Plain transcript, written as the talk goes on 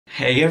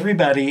Hey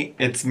everybody,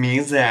 it's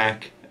me,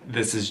 Zach.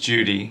 This is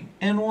Judy,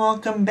 and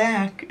welcome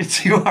back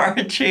to our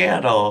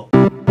channel.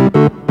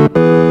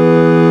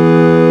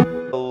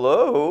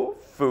 Hello,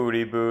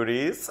 foodie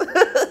booties.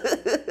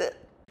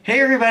 Hey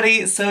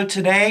everybody, so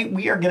today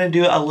we are gonna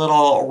do a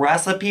little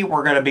recipe.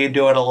 We're gonna be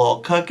doing a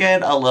little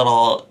cooking, a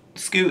little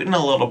scooting,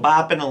 a little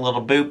bopping, a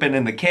little booping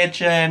in the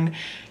kitchen.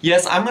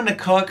 Yes, I'm gonna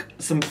cook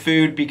some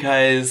food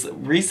because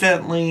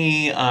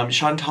recently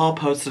Chantal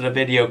posted a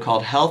video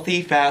called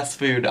Healthy Fast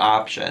Food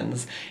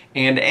Options.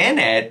 And in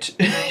it,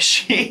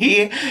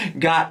 she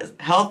got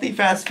healthy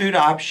fast food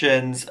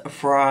options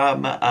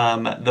from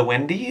the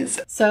Wendy's.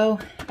 So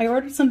I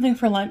ordered something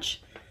for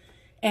lunch,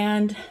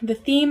 and the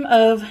theme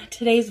of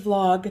today's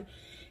vlog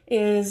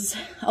is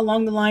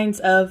along the lines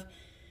of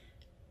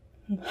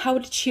how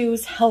to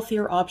choose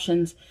healthier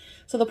options.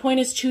 So the point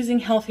is choosing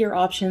healthier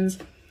options,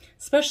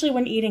 especially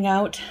when eating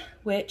out,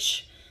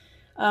 which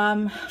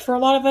for a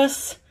lot of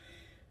us,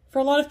 for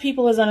a lot of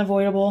people is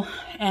unavoidable.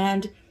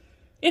 And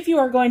if you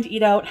are going to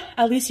eat out,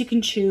 at least you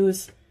can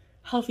choose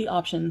healthy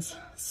options.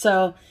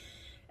 So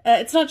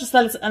it's not just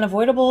that it's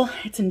unavoidable,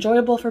 it's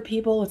enjoyable for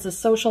people, it's a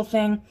social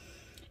thing.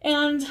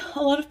 And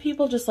a lot of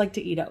people just like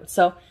to eat out.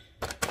 So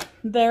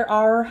there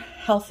are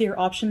healthier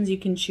options you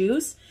can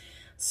choose.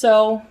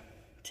 So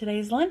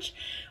today's lunch,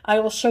 I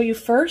will show you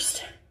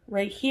first,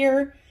 right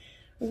here,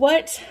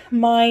 what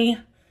my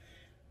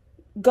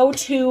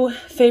go-to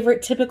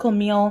favorite typical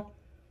meal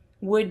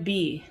would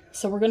be.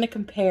 So we're going to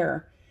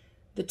compare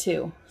the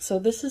two. So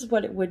this is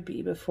what it would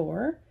be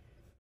before.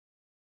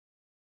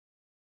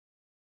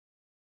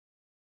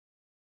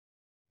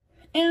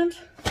 And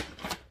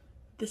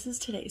this is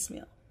today's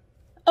meal.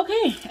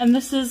 Okay, and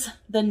this is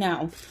the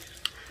now.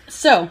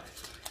 So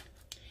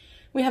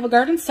we have a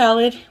garden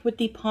salad with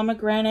the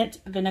pomegranate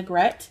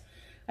vinaigrette.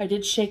 I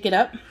did shake it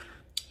up.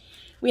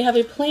 We have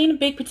a plain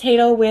baked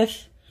potato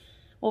with,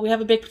 well, we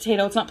have a baked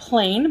potato. It's not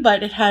plain,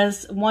 but it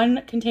has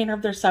one container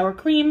of their sour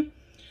cream.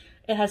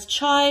 It has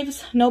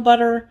chives, no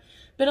butter,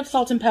 bit of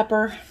salt and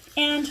pepper,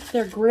 and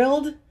they're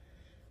grilled.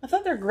 I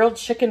thought their grilled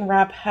chicken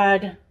wrap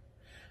had,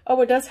 oh,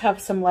 it does have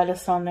some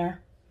lettuce on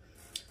there.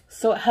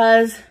 So it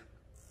has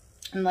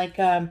like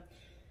a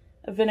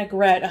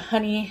vinaigrette, a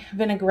honey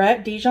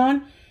vinaigrette,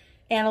 Dijon,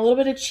 and a little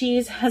bit of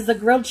cheese. Has the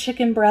grilled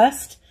chicken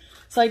breast.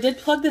 So I did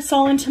plug this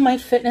all into my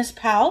Fitness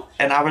Pal.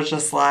 And I was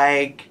just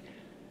like,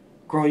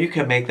 girl, you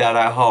can make that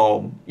at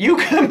home. You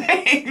can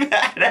make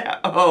that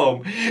at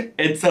home.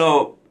 And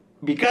so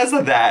because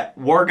of that,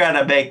 we're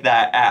gonna make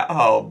that at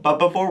home. But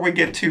before we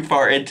get too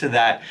far into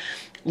that,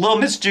 little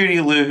Miss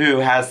Judy Lou Who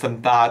has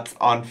some thoughts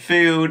on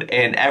food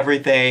and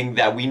everything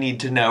that we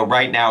need to know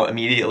right now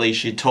immediately.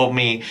 She told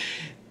me,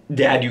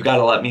 Dad, you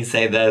gotta let me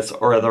say this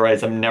or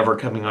otherwise I'm never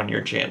coming on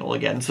your channel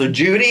again. So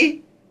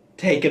Judy,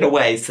 take it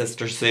away,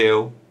 Sister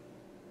Sue.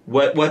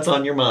 What's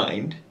on your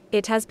mind?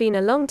 It has been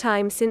a long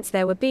time since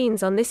there were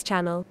beans on this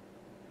channel.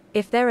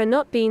 If there are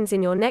not beans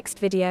in your next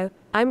video,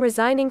 I'm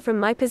resigning from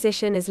my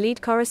position as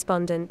lead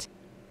correspondent.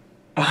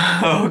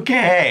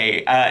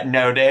 Okay,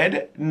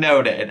 noted.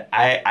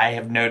 I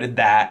have noted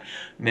that,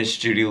 Miss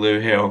Judy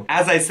Lou Who.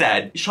 As I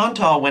said,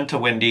 Chantal went to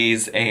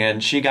Wendy's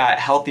and she got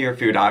healthier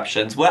food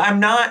options. What I'm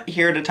not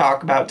here to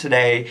talk about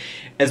today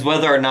is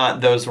whether or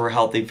not those were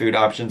healthy food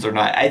options or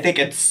not. I think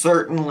it's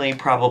certainly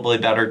probably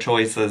better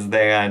choices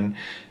than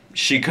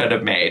she could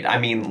have made. I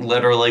mean,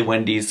 literally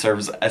Wendy's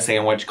serves a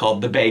sandwich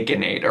called the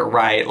Baconator,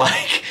 right?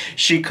 Like,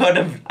 she could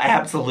have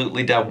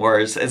absolutely done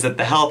worse. Is it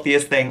the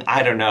healthiest thing?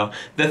 I don't know.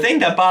 The thing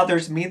that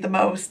bothers me the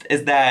most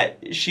is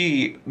that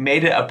she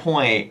made it a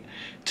point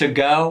to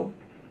go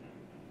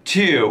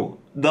to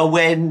the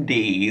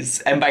Wendy's.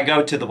 And by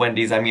go to the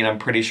Wendy's, I mean, I'm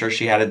pretty sure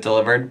she had it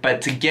delivered.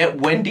 But to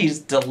get Wendy's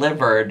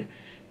delivered,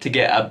 to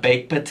get a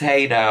baked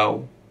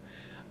potato,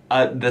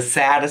 the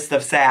saddest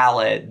of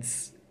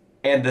salads,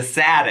 and the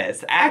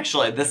saddest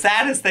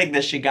thing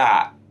that she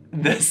got,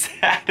 was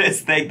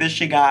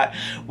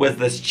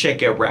this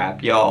chicken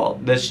wrap, y'all.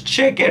 This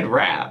chicken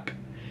wrap.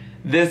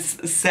 This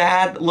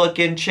sad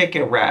looking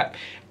chicken wrap.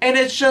 And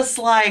it's just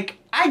like,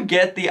 I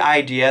get the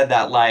idea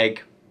that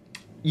like,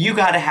 you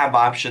gotta have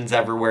options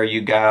everywhere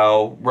you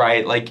go,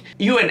 right? Like,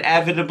 you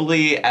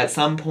inevitably, at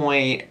some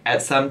point,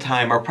 at some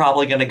time, are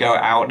probably gonna go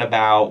out and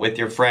about with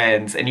your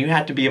friends, and you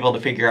have to be able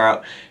to figure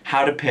out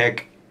how to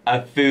pick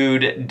a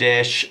food,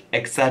 dish,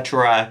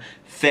 etc.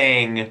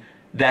 thing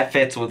that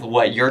fits with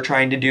what you're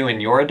trying to do in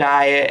your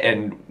diet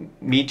and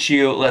meet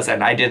you.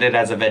 Listen, I did it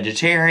as a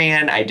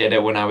vegetarian. I did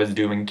it when I was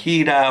doing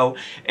keto.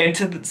 And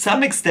to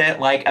some extent,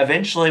 like,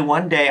 eventually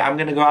one day I'm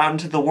going to go out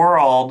into the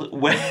world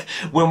when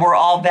we're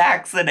all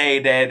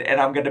vaccinated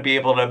and I'm going to be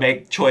able to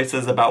make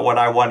choices about what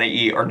I want to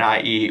eat or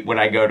not eat when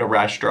I go to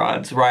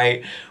restaurants,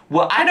 right?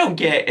 What I don't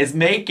get is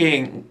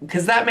making,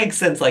 because that makes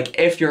sense, like,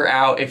 if you're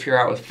out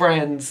with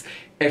friends,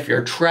 if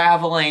you're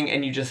traveling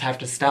and you just have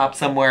to stop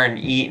somewhere and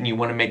eat and you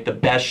want to make the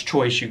best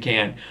choice you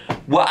can.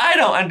 What I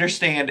don't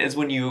understand is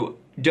when you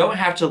don't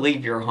have to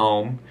leave your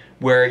home,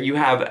 where you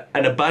have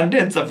an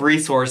abundance of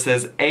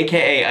resources,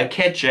 aka a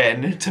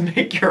kitchen, to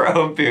make your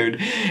own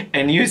food,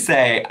 and you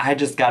say, I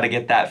just gotta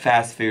get that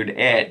fast food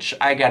itch.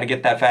 I gotta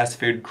get that fast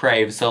food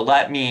crave, so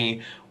let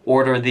me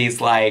order these,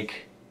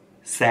 like,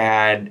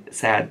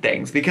 sad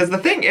things. Because the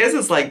thing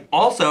is like,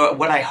 also,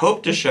 what I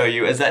hope to show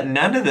you is that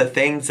none of the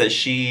things that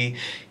she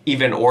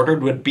even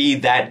ordered would be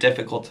that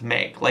difficult to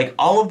make. Like,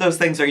 all of those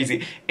things are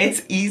easy.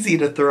 It's easy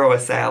to throw a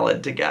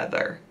salad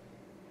together.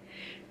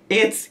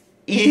 It's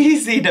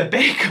easy to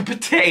bake a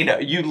potato.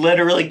 You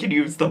literally can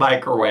use the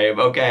microwave,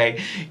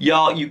 okay?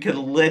 Y'all, you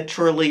can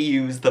literally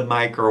use the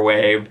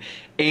microwave.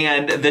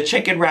 And the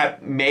chicken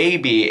wrap,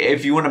 maybe,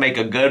 if you want to make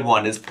a good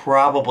one, is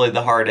probably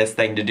the hardest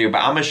thing to do. But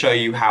I'm going to show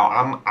you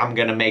how I'm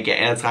going to make it,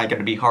 and it's not going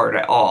to be hard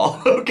at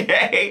all,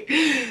 okay?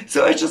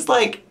 So it's just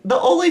like, the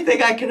only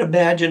thing I can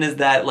imagine is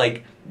that,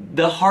 like,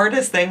 the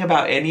hardest thing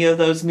about any of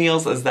those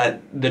meals is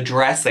that the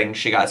dressing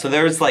she got. So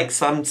there's, like,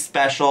 some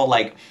special,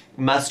 like,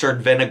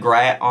 mustard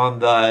vinaigrette on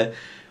the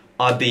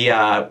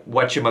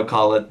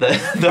whatchamacallit,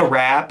 the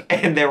wrap,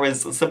 and there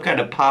was some kind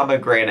of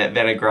pomegranate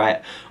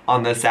vinaigrette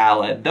on the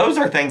salad. Those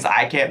are things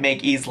I can't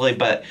make easily,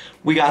 but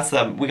we got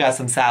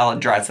some salad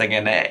dressing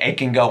in it. It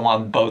can go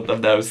on both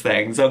of those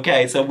things,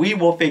 okay? So we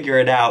will figure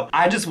it out.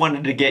 I just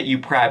wanted to get you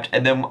prepped,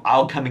 and then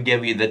I'll come and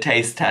give you the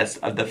taste test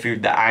of the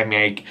food that I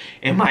make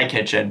in my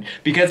kitchen.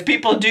 Because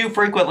people do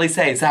frequently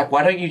say, Zach,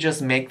 why don't you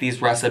just make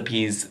these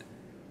recipes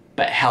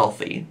but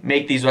healthy?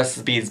 Make these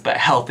recipes but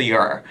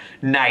healthier,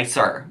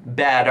 nicer,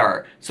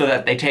 better, so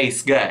that they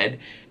taste good.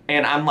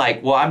 And I'm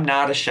like, well, I'm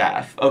not a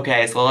chef.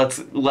 Okay, so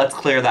let's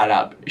clear that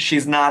up.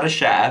 She's not a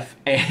chef,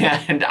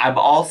 and I'm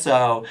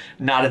also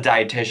not a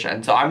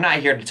dietitian. So I'm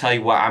not here to tell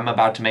you what I'm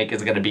about to make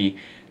is gonna be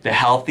the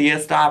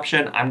healthiest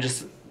option. I'm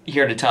just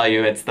here to tell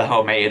you it's the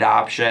homemade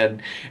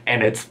option,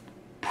 and it's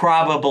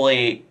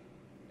probably,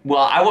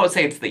 well, I won't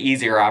say it's the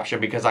easier option,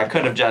 because I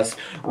could have just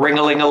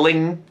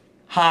ring-a-ling-a-ling,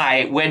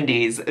 hi,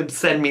 Wendy's,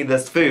 send me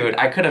this food.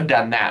 I could have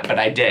done that, but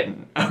I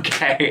didn't,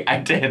 okay? I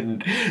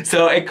didn't.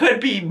 So it could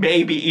be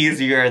maybe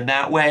easier in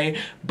that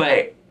way,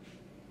 but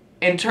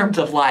in terms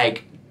of,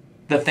 like,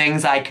 the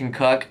things I can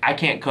cook, I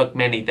can't cook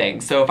many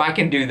things. So if I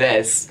can do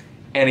this,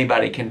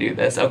 anybody can do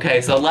this. Okay,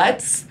 so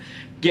let's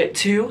get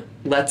to.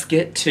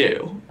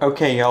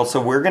 Okay, y'all,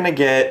 so we're gonna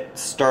get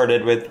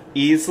started with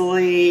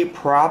easily,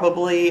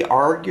 probably,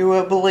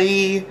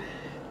 arguably,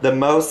 the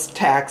most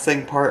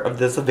taxing part of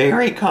this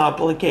very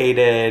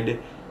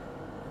complicated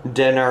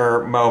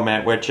dinner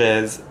moment, which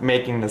is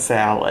making the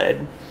salad,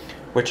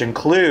 which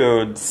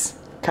includes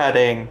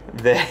cutting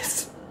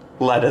this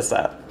lettuce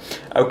up.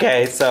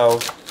 Okay, so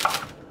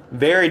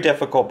very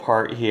difficult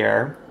part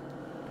here.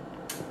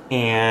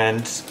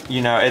 And,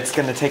 you know, it's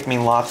gonna take me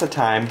lots of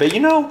time. But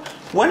you know,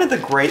 one of the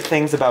great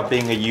things about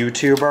being a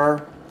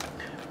YouTuber,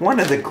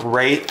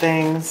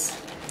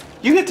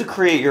 you get to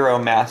create your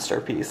own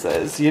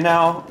masterpieces, you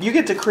know? You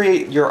get to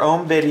create your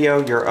own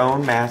video, your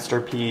own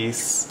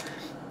masterpiece.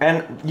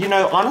 And, you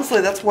know,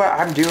 honestly, that's what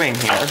I'm doing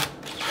here.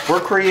 We're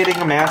creating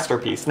a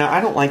masterpiece. Now,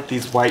 I don't like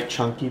these white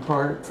chunky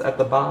parts at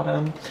the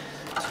bottom,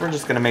 so we're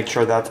just gonna make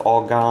sure that's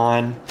all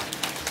gone.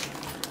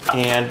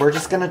 And we're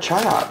just gonna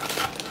chop.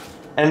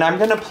 And I'm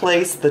gonna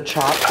place the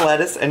chopped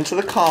lettuce into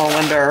the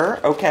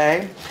colander,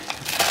 okay?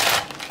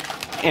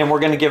 And we're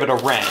gonna give it a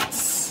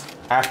rinse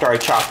after I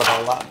chop it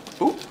all up.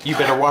 Ooh, you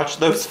better watch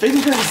those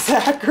fingers,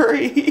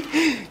 Zachary.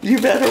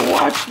 You better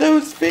watch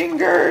those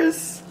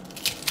fingers.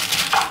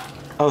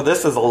 Oh,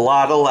 this is a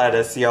lot of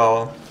lettuce,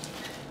 y'all.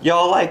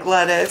 Y'all like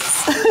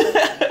lettuce?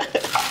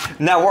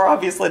 Now, we're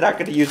obviously not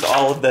going to use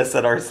all of this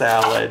in our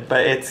salad,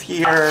 but it's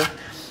here,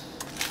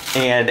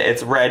 and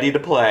it's ready to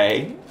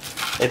play.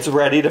 It's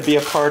ready to be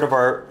a part of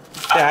our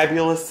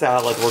fabulous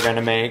salad we're going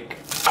to make.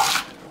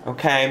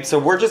 Okay, so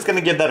we're just going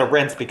to give that a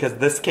rinse because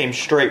this came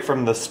straight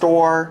from the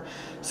store.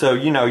 So,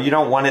 you know, you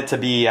don't want it to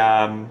be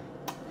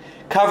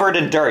covered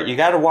in dirt. You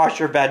gotta wash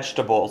your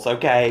vegetables,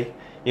 okay?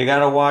 You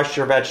gotta wash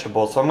your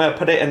vegetables. So I'm gonna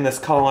put it in this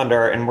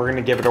colander and we're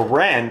gonna give it a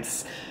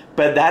rinse.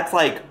 But that's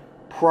like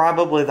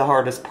probably the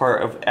hardest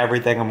part of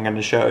everything I'm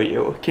gonna show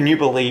you. Can you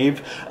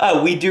believe?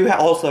 Oh, we do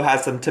also have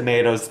some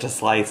tomatoes to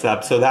slice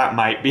up, so that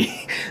might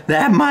be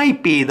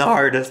the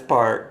hardest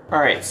part.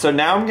 All right, so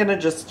now I'm gonna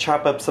just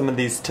chop up some of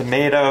these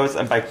tomatoes,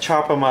 and by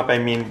chop them up, I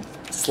mean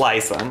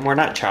slice them. We're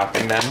not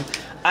chopping them.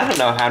 I don't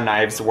know how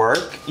knives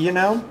work, you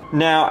know?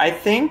 Now, I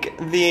think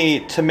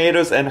the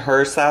tomatoes in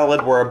her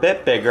salad were a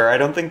bit bigger. I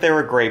don't think they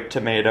were grape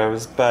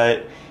tomatoes,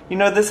 but, you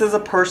know, this is a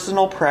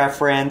personal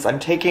preference. I'm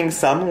taking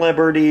some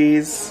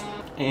liberties,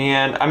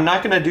 and I'm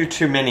not gonna do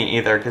too many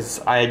either, because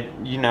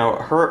you know,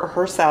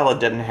 her salad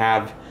didn't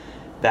have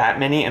that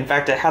many. In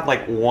fact, it had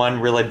like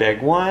one really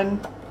big one.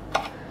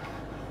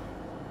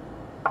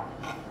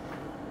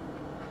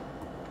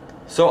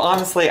 So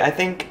honestly, I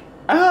think,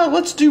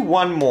 let's do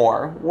one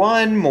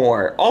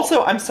more.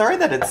 Also, I'm sorry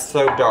that it's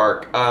so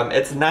dark.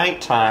 It's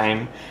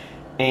nighttime,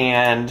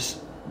 and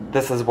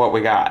this is what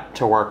we got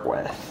to work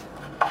with.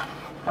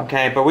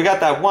 Okay, but we got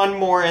that one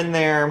more in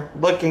there,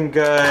 looking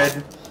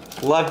good.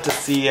 Love to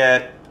see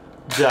it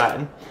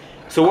done.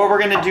 So what we're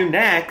gonna do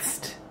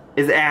next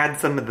is add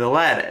some of the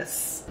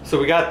lettuce. So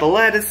we got the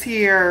lettuce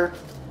here.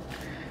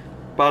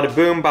 Bada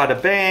boom, bada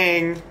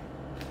bang.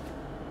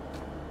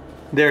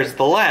 There's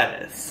the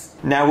lettuce.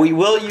 Now we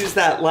will use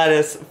that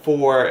lettuce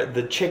for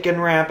the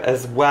chicken wrap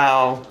as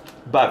well,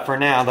 but for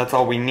now that's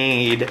all we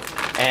need.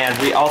 And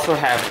we also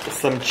have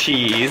some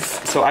cheese.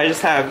 So I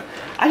just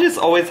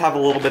always have a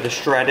little bit of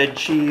shredded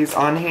cheese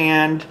on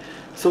hand.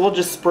 So we'll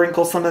just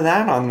sprinkle some of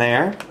that on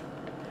there.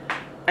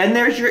 And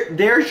there's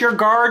your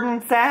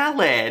garden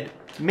salad.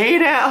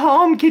 Made at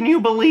home, can you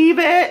believe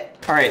it?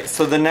 Alright,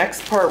 so the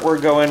next part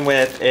we're going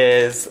with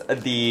is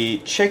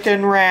the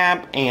chicken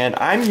wrap, and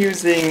I'm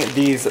using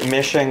these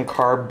Mission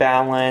Carb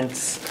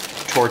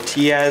Balance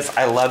tortillas.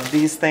 I love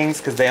these things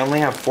because they only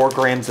have 4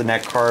 grams of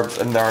net carbs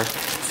and they're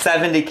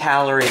 70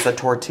 calories a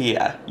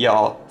tortilla,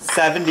 y'all.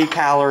 70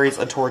 calories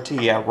a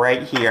tortilla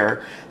right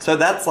here. So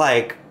that's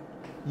like,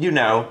 you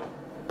know,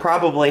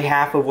 probably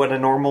half of what a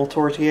normal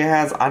tortilla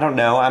has. I don't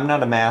know, I'm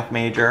not a math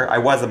major. I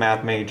was a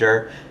math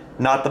major.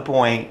 Not the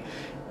point.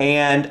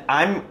 And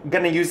I'm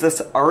gonna use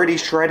this already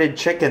shredded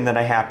chicken that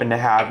I happen to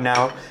have.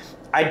 Now,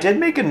 I did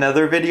make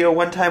another video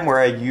one time where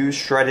I used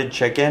shredded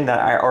chicken that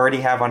I already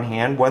have on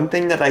hand. One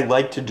thing that I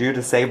like to do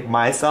to save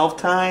myself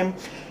time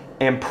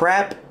and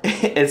prep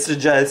is to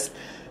just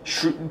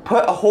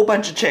put a whole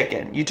bunch of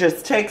chicken. You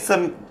just take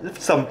some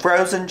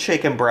frozen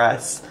chicken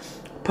breasts,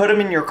 put them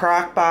in your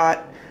crock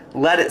pot,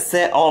 let it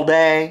sit all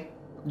day.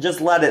 Just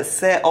let it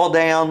sit all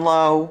day on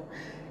low.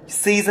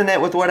 Season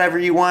it with whatever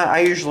you want. I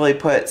usually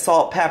put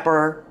salt,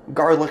 pepper,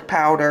 garlic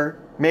powder,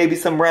 maybe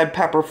some red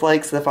pepper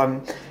flakes if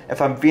I'm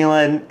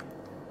feeling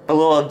a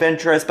little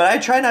adventurous. But I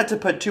try not to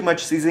put too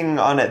much seasoning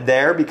on it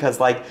there because,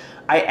 like,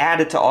 I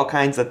add it to all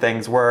kinds of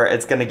things where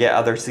it's going to get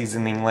other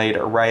seasoning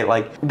later, right?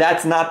 Like,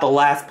 that's not the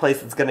last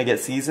place it's going to get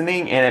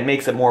seasoning, and it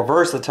makes it more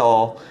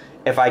versatile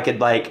if I could,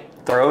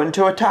 like, throw it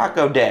into a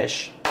taco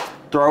dish,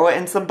 throw it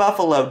in some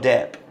buffalo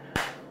dip,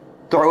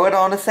 throw it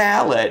on a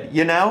salad,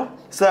 you know?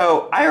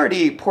 So I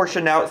already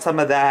portioned out some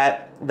of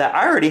that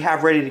I already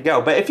have ready to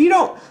go. But if you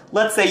don't,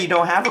 let's say you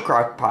don't have a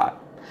crock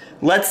pot.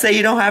 Let's say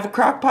you don't have a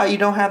crock pot, you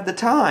don't have the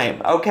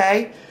time,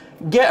 okay?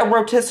 Get a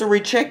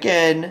rotisserie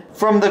chicken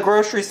from the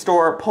grocery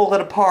store, pull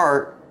it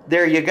apart,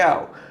 there you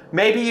go.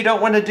 Maybe you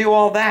don't want to do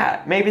all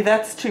that. Maybe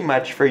that's too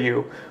much for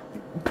you.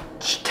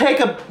 Take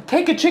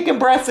a chicken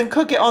breast and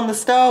cook it on the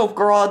stove,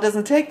 girl. It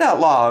doesn't take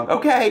that long,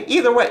 okay?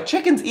 Either way,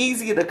 chicken's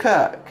easy to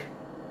cook.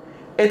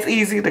 It's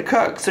easy to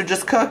cook, so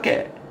just cook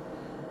it.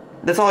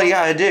 That's all you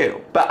gotta do.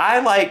 But I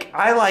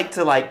like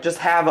to like just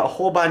have a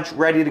whole bunch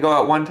ready to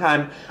go at one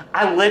time.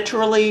 I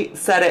literally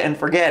set it and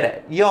forget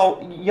it.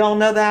 Y'all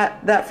know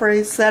that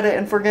phrase, set it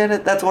and forget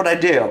it? That's what I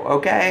do,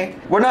 okay?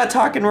 We're not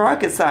talking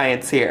rocket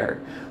science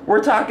here.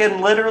 We're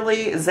talking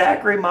literally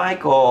Zachary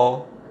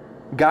Michael,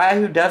 guy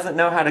who doesn't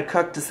know how to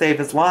cook to save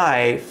his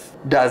life,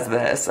 does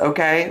this,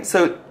 okay?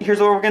 So here's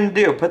what we're gonna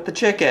do. Put the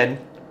chicken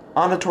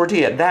on the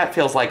tortilla. That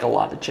feels like a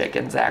lot of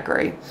chicken,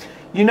 Zachary.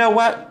 You know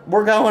what?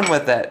 We're going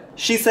with it.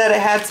 She said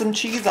it had some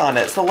cheese on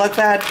it, so let's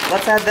add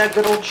that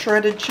good old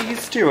shredded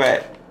cheese to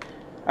it.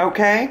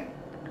 Okay?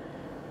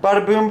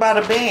 Bada boom,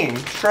 bada bing.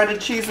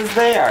 Shredded cheese is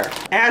there.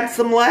 Add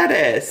some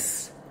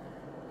lettuce.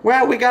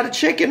 Wow, we got a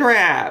chicken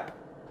wrap.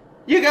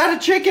 You got a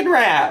chicken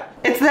wrap.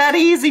 It's that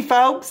easy,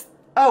 folks.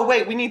 Oh,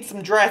 wait, we need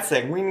some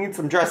dressing. We need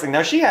some dressing.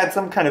 Now, she had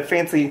some kind of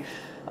fancy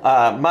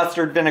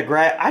mustard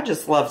vinaigrette. I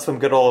just love some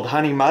good old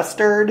honey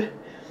mustard.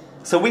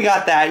 So we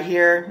got that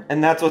here,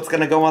 and that's what's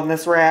going to go on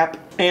this wrap.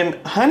 And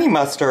honey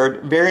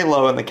mustard, very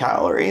low in the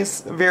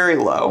calories. Very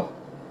low.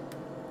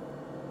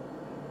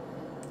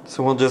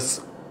 So we'll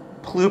just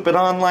ploop it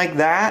on like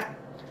that.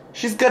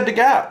 She's good to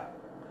go.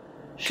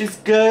 She's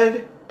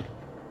good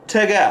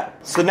to go.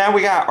 So now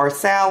we got our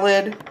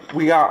salad.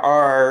 We got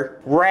our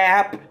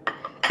wrap.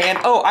 And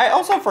oh, I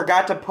also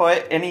forgot to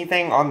put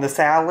anything on the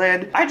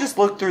salad. I just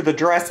looked through the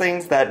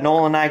dressings that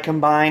Noel and I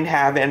combined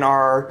have in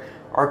our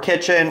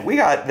kitchen. We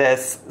got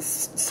this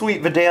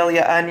sweet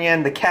Vidalia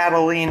onion, the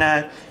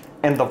Catalina,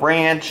 and the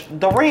ranch.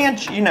 The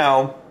ranch, you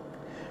know,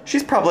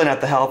 she's probably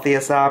not the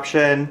healthiest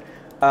option,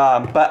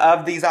 but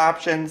of these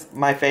options,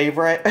 my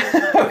favorite.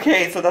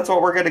 Okay, so that's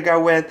what we're gonna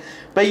go with.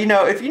 But you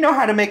know, if you know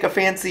how to make a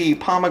fancy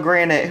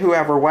pomegranate,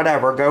 whoever,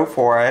 whatever, go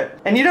for it.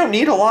 And you don't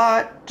need a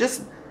lot,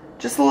 just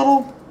a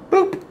little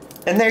boop,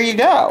 and there you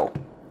go.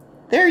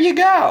 There you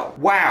go.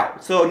 Wow,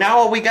 so now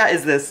all we got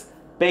is this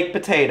baked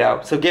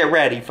potato. So get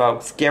ready,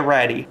 folks. Get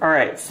ready.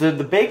 Alright, so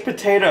the baked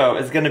potato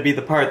is going to be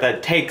the part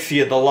that takes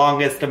you the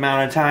longest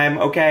amount of time,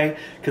 okay?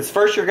 Because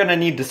first you're going to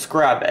need to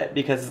scrub it,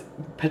 because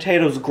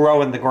potatoes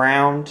grow in the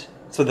ground,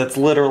 so that's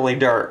literally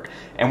dirt.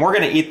 And we're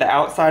going to eat the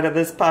outside of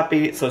this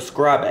puppy, so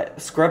scrub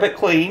it. Scrub it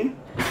clean.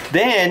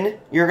 Then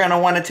you're going to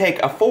want to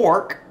take a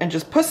fork and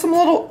just put some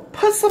little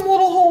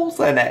holes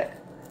in it.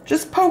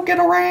 Just poke it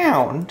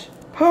around.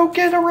 Poke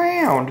it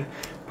around.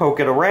 Poke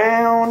it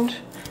around.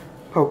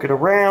 Poke it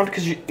around,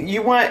 because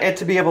you want it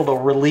to be able to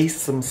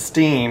release some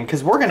steam,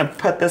 because we're going to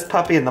put this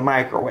puppy in the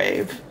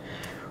microwave.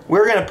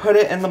 We're going to put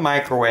it in the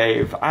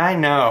microwave. I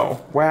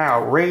know.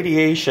 Wow,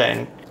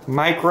 radiation.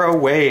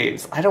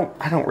 Microwaves. I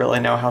don't really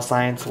know how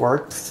science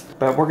works,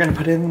 but we're gonna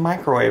put it in the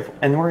microwave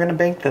and we're gonna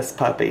bake this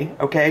puppy,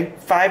 okay?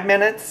 5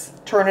 minutes,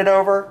 turn it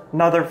over,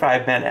 another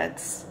 5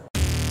 minutes.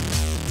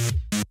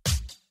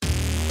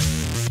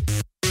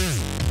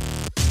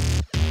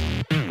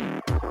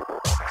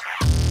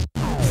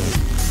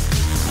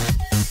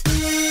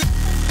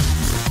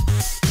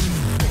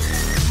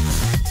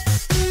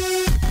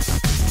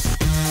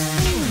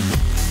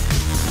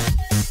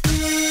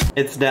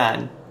 It's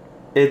done.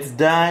 It's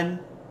done.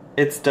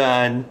 It's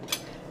done.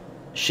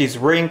 She's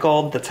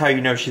wrinkled. That's how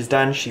you know she's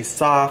done. She's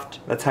soft.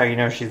 That's how you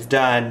know she's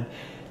done.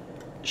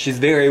 She's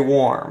very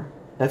warm.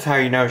 That's how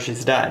you know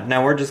she's done.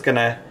 Now we're just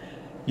gonna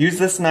use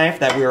this knife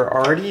that we were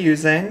already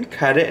using.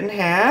 Cut it in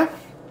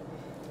half.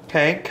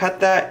 Okay, cut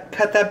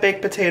that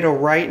baked potato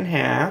right in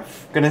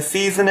half. Gonna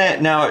season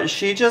it. Now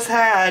she just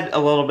had a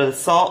little bit of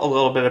salt, a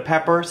little bit of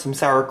pepper, some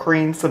sour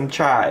cream, some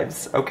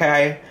chives.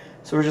 Okay,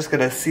 so we're just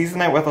gonna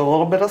season it with a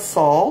little bit of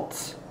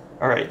salt.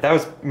 Alright, that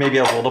was maybe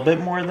a little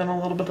bit more than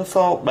a little bit of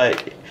salt,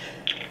 but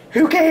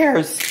who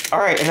cares?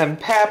 Alright, and then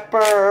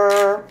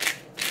pepper.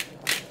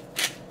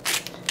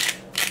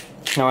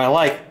 No, I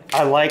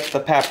like the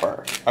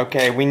pepper.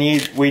 Okay, we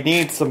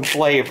need some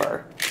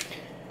flavor.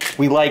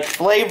 We like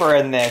flavor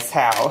in this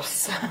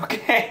house,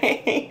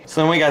 okay? So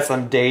then we got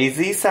some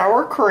Daisy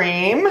sour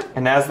cream.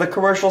 And as the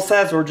commercial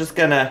says, we're just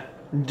gonna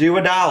do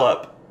a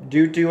dollop.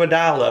 Do a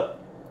dollop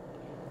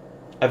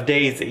of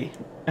Daisy,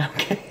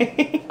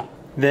 okay?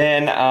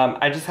 Then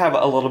I just have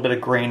a little bit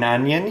of green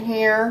onion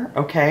here,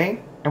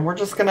 okay? And we're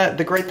just gonna,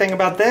 the great thing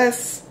about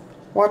this,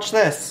 watch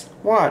this,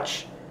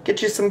 watch.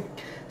 Get you some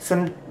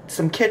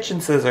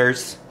kitchen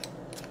scissors.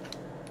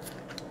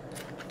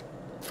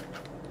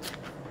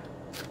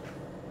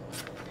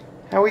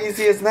 How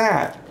easy is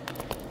that?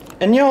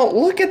 And y'all,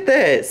 look at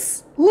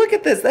this. Look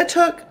at this. That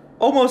took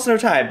almost no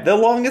time. The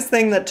longest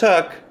thing that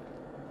took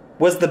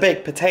was the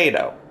baked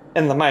potato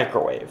in the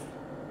microwave.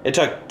 It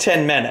took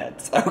 10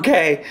 minutes,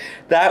 okay?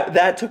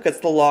 That took us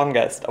the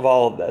longest of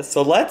all of this.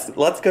 So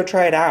let's go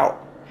try it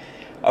out.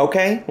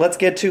 Okay, let's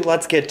get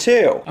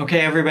to.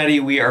 Okay, everybody,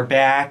 we are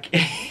back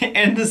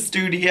in the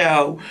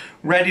studio,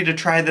 ready to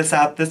try this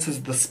out. This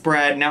is the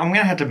spread. Now, I'm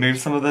gonna have to move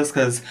some of this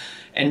because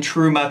in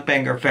true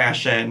mukbanger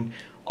fashion,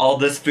 all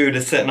this food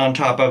is sitting on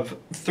top of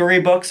 3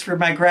 books for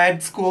my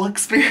grad school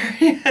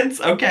experience,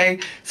 okay?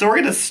 So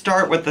we're gonna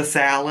start with the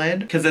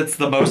salad because it's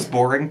the most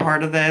boring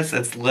part of this.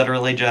 It's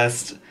literally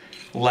just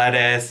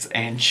lettuce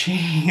and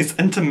cheese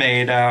and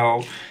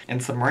tomato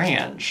and some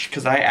ranch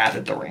because I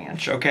added the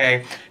ranch,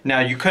 okay? Now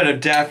you could have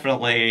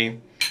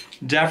definitely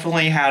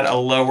had a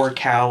lower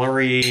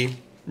calorie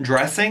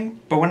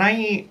dressing, but when I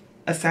eat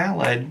a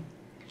salad,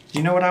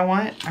 you know what I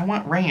want? I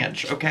want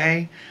ranch,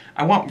 okay?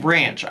 I want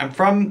ranch. I'm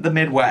from the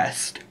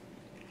Midwest.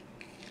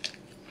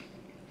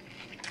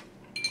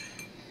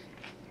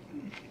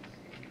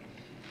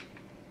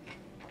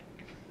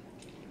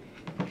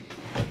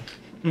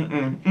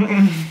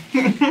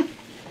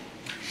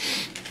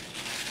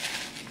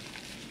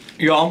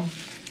 Y'all,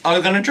 I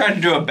was gonna try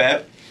to do a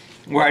bit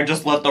where I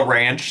just let the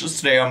ranch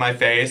stay on my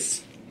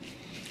face.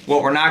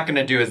 What we're not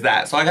gonna do is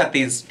that. So I got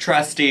these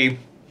trusty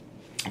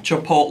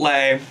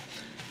Chipotle,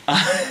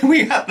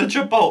 we got the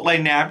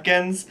Chipotle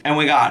napkins, and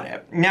we got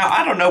it. Now,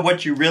 I don't know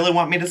what you really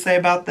want me to say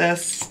about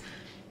this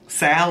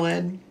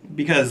salad,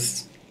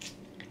 because,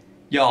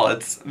 y'all,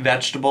 it's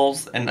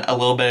vegetables and a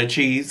little bit of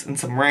cheese and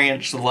some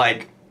ranch, so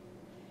like,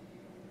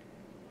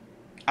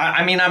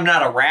 I mean, I'm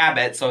not a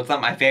rabbit, so it's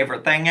not my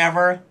favorite thing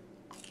ever.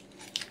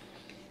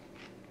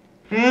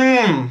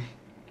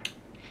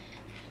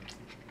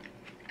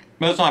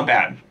 But it's not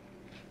bad.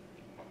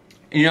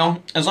 You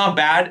know, it's not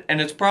bad, and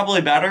it's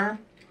probably better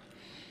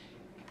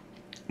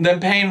than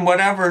paying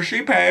whatever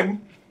she paid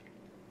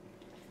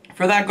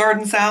for that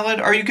garden salad.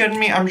 Are you kidding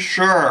me? I'm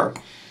sure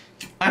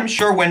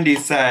Wendy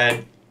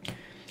said,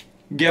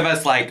 give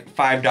us like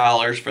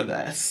 $5 for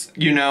this,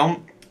 you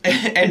know?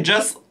 And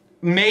just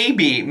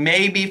maybe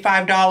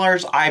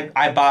 $5,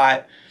 I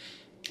bought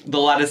the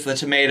lettuce, the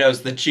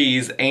tomatoes, the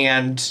cheese,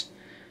 and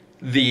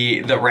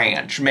the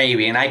ranch,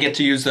 maybe, and I get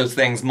to use those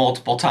things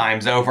multiple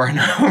times over and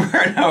over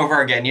and over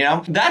again, you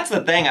know? That's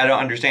the thing I don't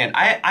understand.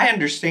 I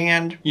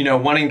understand, you know,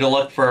 wanting to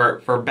look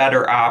for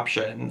better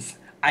options.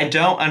 I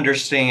don't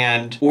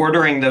understand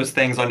ordering those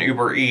things on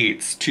Uber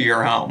Eats to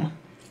your home.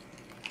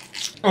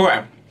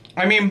 Okay,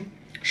 I mean,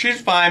 she's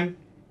fine.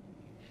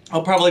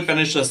 I'll probably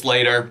finish this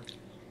later.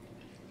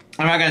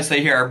 I'm not gonna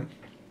sit here,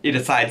 eat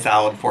a side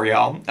salad for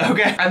y'all,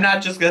 okay? I'm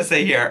not just gonna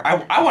sit here.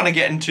 I wanna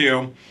get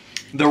into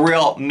the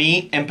real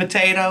meat and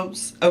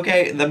potatoes,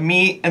 okay? The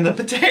meat and the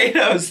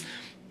potatoes.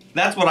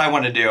 That's what I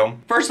want to do.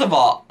 First of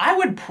all, I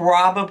would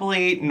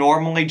probably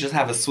normally just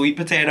have a sweet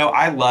potato.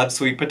 I love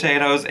sweet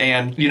potatoes,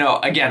 and you know,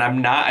 again,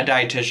 I'm not a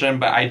dietitian,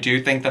 but I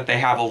do think that they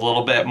have a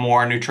little bit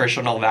more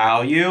nutritional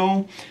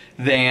value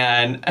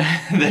than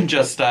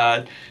just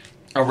a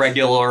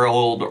regular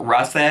old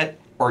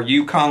russet or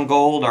Yukon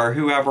Gold or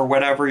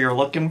whatever you're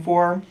looking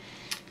for.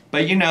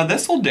 But you know,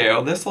 this'll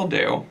do.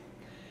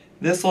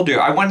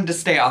 I wanted to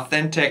stay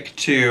authentic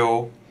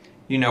to,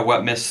 you know,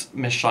 what Miss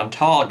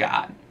Chantal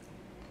got.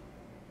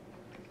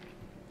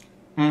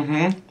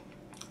 Mm-hmm.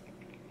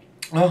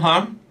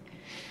 Uh-huh.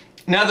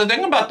 Now, the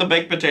thing about the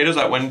baked potatoes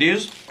at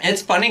Wendy's,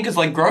 it's funny because,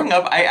 like, growing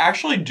up, I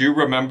actually do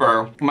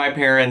remember my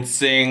parents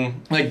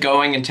saying, like,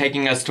 going and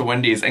taking us to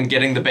Wendy's and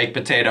getting the baked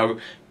potato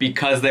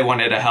because they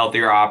wanted a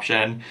healthier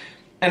option.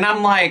 And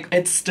I'm like,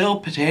 it's still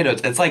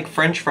potatoes. It's like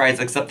French fries,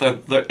 except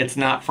it's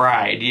not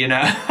fried, you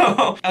know?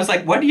 I was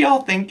like, what do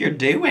y'all think you're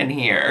doing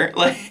here?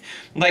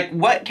 Like,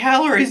 what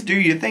calories do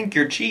you think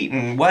you're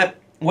cheating? What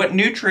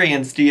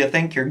nutrients do you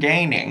think you're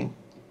gaining?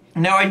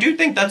 Now, I do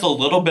think that's a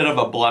little bit of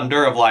a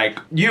blunder of, like,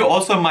 you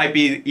also might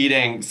be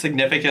eating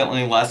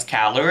significantly less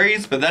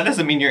calories, but that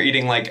doesn't mean you're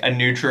eating, like, a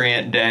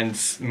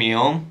nutrient-dense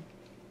meal.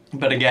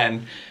 But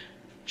again,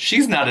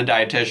 she's not a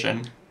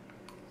dietitian.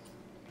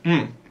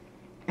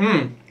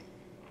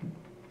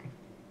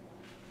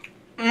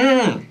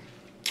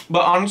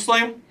 But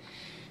honestly,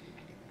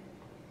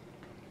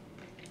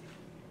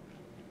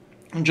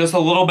 just a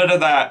little bit of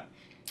that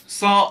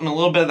salt and a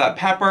little bit of that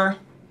pepper.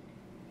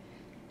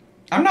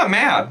 I'm not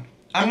mad.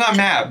 I'm not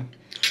mad.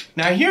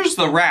 Now here's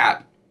the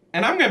wrap.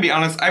 And I'm gonna be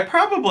honest,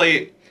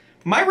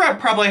 my wrap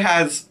probably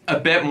has a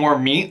bit more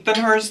meat than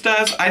hers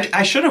does.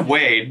 I should have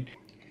weighed.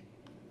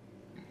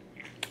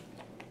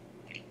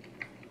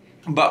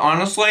 But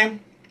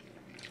honestly,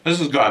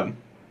 this is good.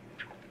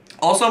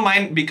 Also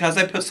mine, because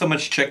I put so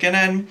much chicken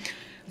in,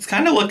 it's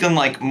kind of looking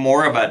like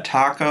more of a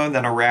taco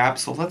than a wrap.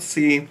 So let's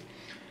see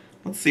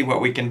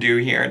what we can do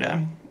here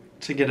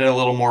to get it a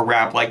little more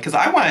wrap-like. Because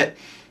I want,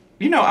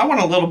 you know, I want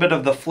a little bit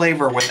of the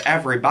flavor with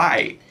every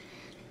bite.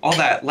 All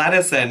that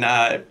lettuce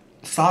and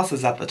sauce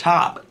is at the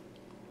top.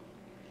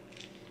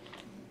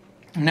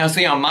 Now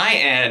see, on my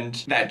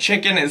end, that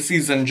chicken is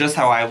seasoned just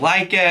how I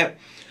like it.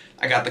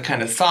 I got the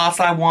kind of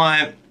sauce I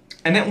want.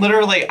 And it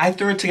literally, I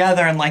threw it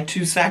together in like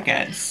 2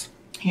 seconds.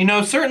 You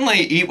know, certainly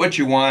eat what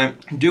you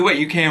want, do what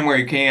you can where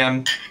you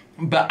can,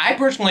 but I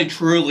personally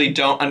truly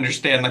don't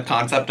understand the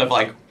concept of,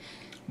 like,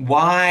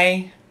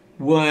 why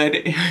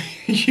would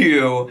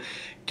you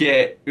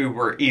get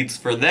Uber Eats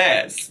for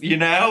this, you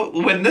know?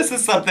 When this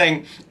is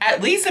something, at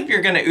least if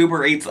you're gonna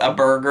Uber Eats a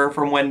burger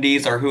from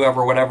Wendy's or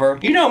whoever, whatever,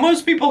 you know,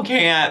 most people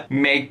can't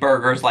make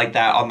burgers like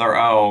that on their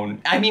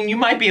own. I mean, you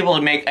might be able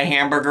to make a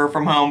hamburger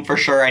from home for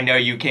sure. I know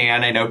you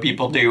can. I know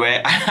people do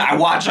it. I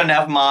watch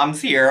enough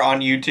moms here on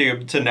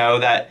YouTube to know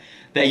that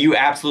you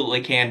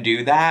absolutely can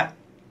do that.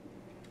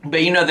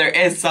 But you know, there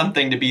is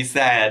something to be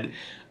said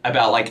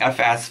about, like, a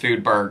fast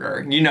food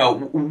burger. You know,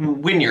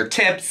 when you're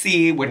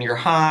tipsy, when you're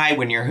high,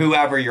 when you're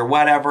whoever, you're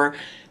whatever,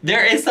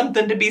 there is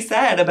something to be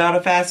said about a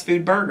fast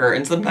food burger,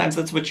 and sometimes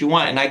that's what you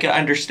want, and I can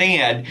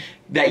understand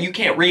that you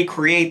can't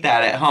recreate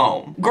that at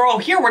home. Girl,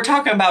 here we're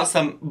talking about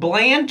some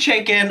bland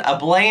chicken, a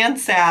bland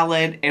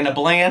salad, and a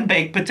bland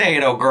baked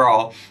potato,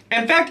 girl.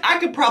 In fact, I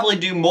could probably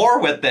do more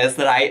with this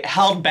that I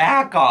held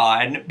back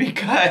on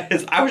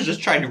because I was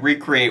just trying to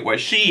recreate what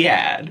she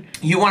had.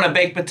 You want a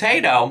baked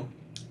potato?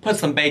 Put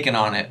some bacon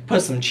on it,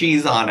 put some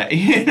cheese on it.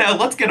 You know,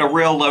 let's get a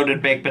real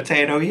loaded baked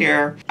potato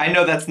here. I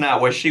know that's not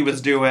what she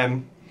was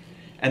doing,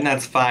 and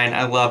that's fine.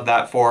 I love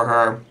that for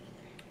her.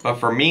 But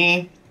for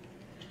me,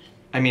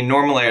 I mean,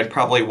 normally I'd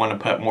probably want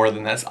to put more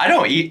than this.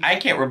 I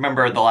can't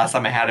remember the last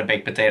time I had a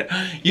baked potato.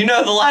 You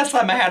know, the last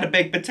time I had a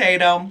baked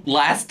potato?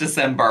 Last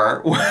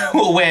December,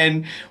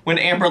 when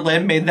Amber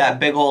Lynn made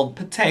that big old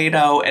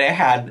potato, and it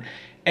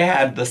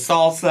had the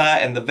salsa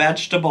and the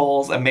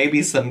vegetables and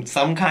maybe some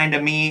kind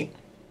of meat.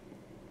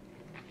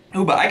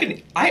 Ooh, but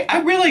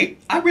I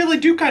really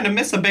do kind of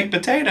miss a baked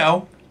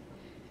potato.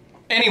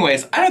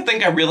 Anyways, I don't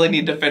think I really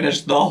need to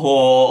finish the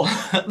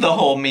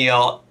whole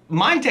meal.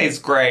 Mine tastes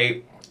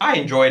great. I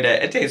enjoyed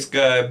it. It tastes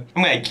good.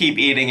 I'm gonna keep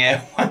eating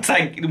it once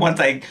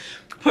I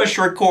push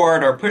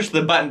record or push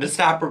the button to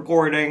stop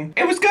recording.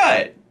 It was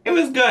good. It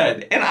was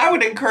good. And I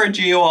would encourage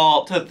you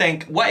all to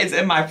think, what is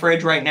in my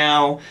fridge right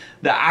now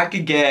that I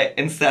could get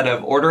instead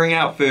of ordering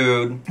out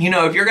food? You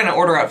know, if you're gonna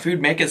order out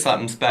food, make it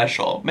something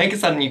special. Make it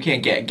something you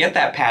can't get. Get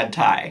that pad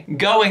thai.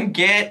 Go and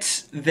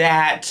get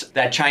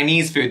that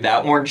Chinese food,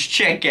 that orange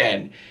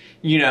chicken.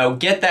 You know,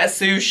 get that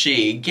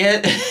sushi.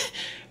 Get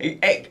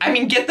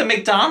the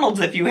McDonald's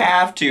if you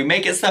have to.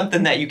 Make it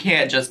something that you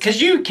can't just, because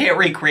you can't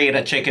recreate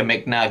a chicken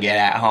McNugget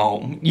at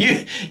home.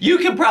 You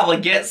can probably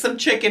get some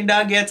chicken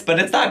nuggets, but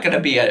it's not going to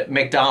be a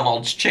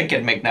McDonald's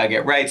chicken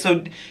McNugget, right?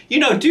 So, you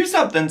know, do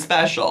something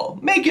special.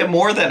 Make it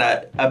more than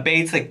a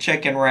basic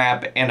chicken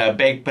wrap and a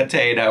baked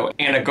potato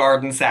and a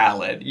garden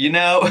salad, you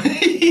know?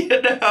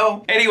 You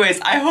know? Anyways,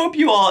 I hope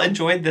you all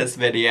enjoyed this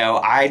video.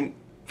 I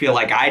feel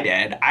like I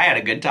did. I had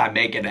a good time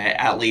making it,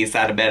 at least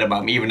at a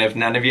minimum. Even if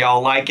none of y'all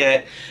like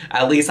it,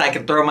 at least I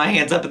can throw my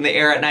hands up in the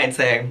air at night and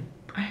say,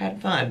 I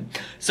had fun.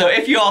 So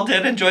if you all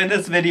did enjoy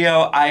this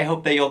video, I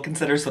hope that you'll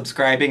consider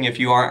subscribing if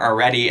you aren't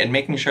already, and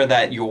making sure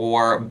that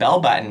your bell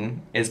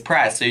button is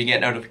pressed so you get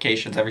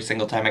notifications every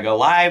single time I go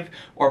live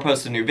or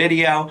post a new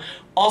video.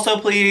 Also,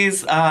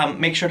 please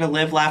make sure to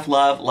live, laugh,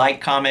 love, like,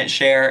 comment,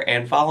 share,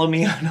 and follow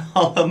me on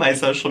all of my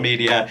social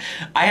media.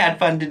 I had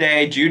fun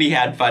today, Judy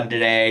had fun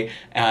today,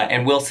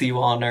 and we'll see you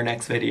all in our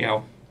next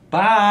video.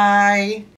 Bye!